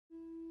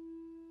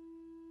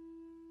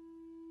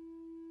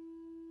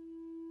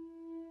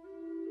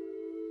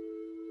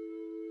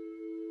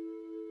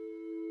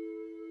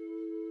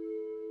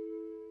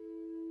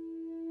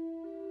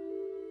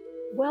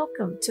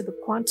Welcome to the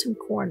Quantum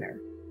Corner,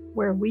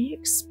 where we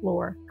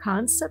explore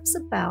concepts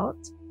about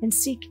and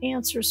seek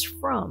answers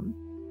from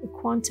the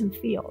quantum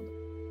field.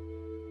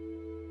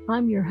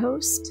 I'm your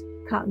host,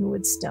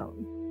 Cottonwood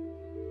Stone.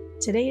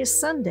 Today is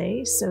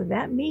Sunday, so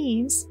that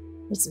means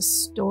it's a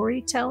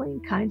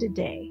storytelling kind of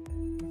day.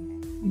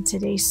 And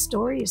today's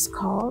story is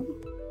called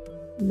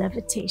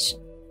Levitation.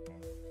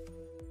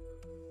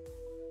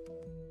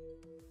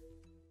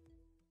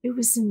 It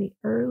was in the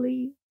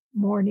early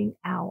morning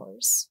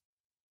hours.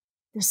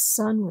 The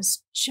sun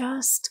was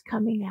just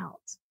coming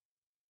out.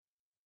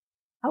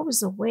 I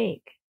was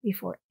awake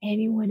before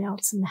anyone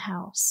else in the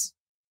house.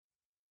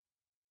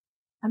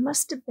 I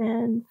must have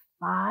been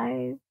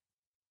 5,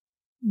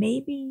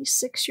 maybe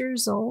 6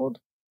 years old,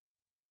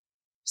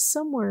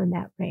 somewhere in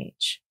that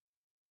range.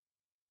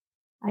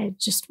 I had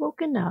just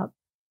woken up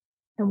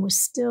and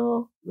was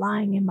still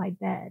lying in my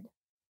bed.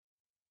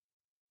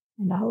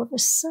 And all of a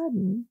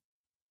sudden,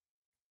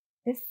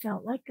 it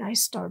felt like I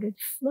started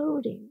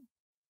floating.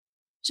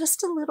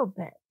 Just a little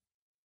bit.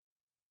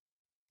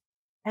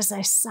 As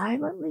I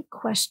silently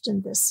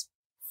questioned this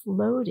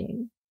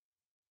floating,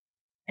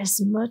 as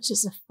much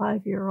as a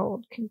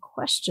 5-year-old can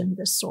question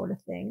this sort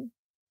of thing,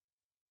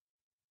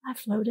 I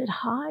floated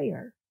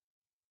higher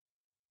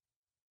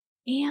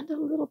and a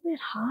little bit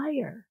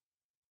higher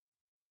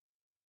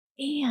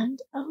and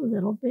a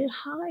little bit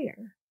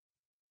higher.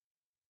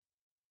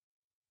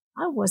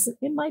 I wasn't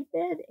in my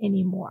bed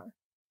anymore,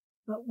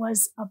 but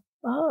was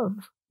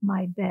above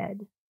my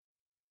bed.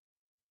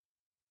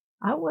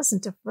 I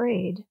wasn't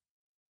afraid,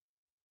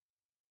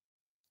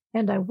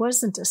 and I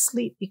wasn't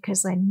asleep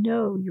because I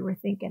know you were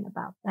thinking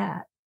about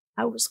that.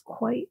 I was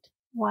quite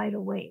wide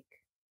awake.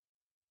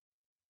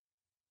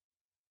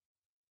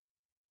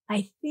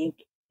 I think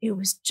it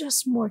was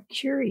just more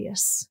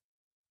curious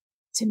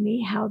to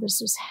me how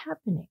this was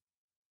happening.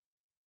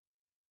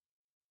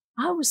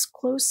 I was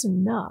close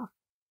enough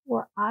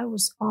where I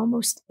was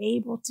almost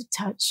able to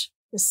touch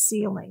the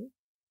ceiling.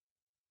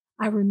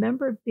 I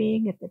remember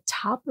being at the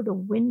top of the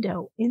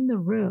window in the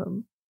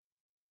room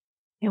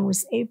and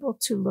was able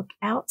to look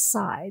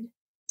outside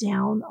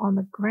down on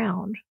the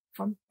ground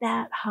from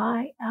that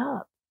high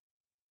up.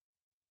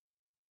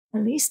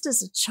 At least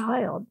as a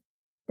child,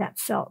 that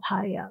felt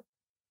high up,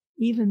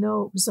 even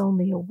though it was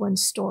only a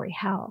 1-story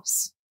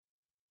house.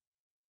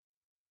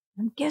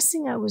 I'm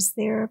guessing I was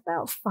there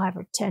about 5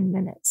 or 10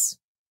 minutes.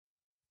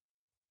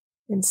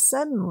 Then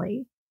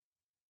suddenly,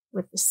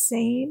 with the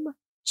same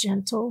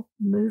gentle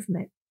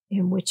movement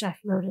in which I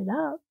floated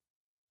up,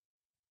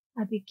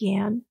 I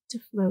began to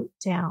float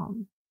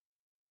down,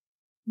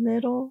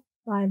 little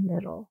by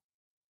little,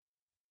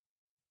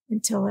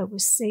 until I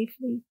was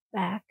safely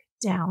back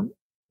down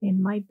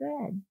in my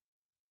bed.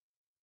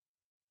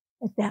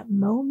 At that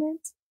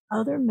moment,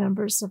 other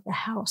members of the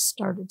house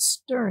started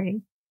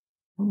stirring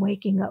and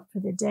waking up for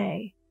the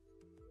day.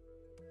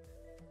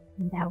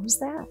 And that was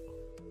that.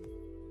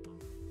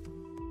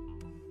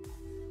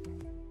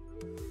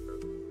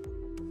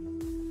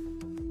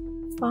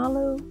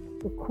 Follow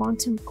the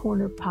Quantum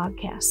Corner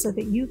podcast so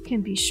that you can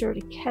be sure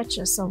to catch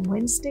us on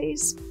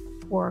Wednesdays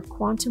for our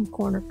Quantum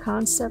Corner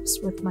Concepts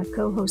with my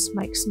co-host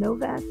Mike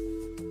Novak,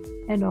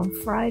 and on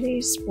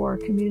Fridays for our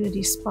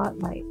Community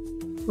Spotlight,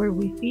 where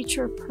we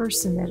feature a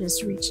person that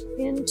has reached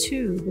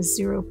into the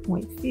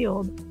 0-point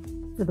field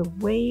for the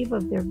wave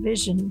of their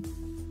vision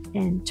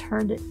and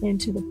turned it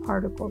into the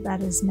particle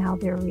that is now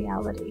their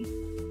reality.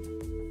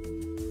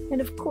 And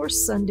of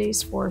course,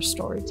 Sundays for our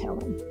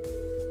storytelling.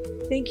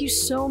 Thank you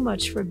so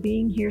much for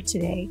being here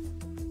today,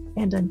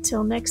 and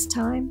until next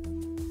time,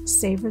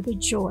 savor the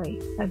joy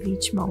of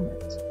each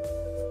moment.